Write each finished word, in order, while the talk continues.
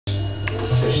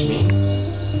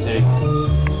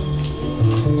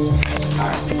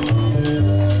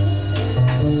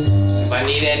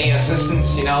Need any assistance,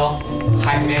 you know?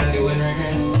 Hype man doing right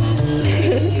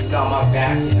here. He's got my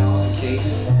back, you know, in case.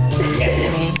 Yeah,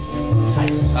 me.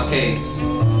 Okay.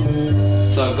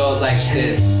 So it goes like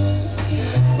this.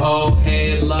 Oh,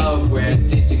 hey, love, where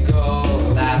did you go?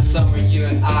 Last summer you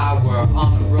and I were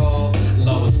on a roll.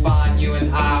 Love was fine, you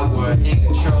and I were in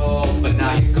control. But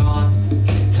now you're gone.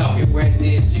 Tell me, where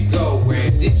did you go?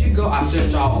 Where did you go? I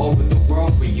searched all over the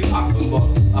world for you. I flew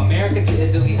from America to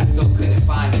Italy, I still couldn't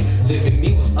find you. Living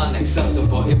me was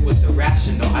unacceptable, it was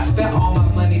irrational. I spent all my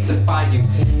money to find you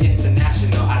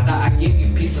international. I thought I gave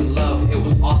you peace and love, it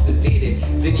was all sedated.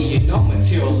 Then you know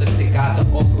materialistic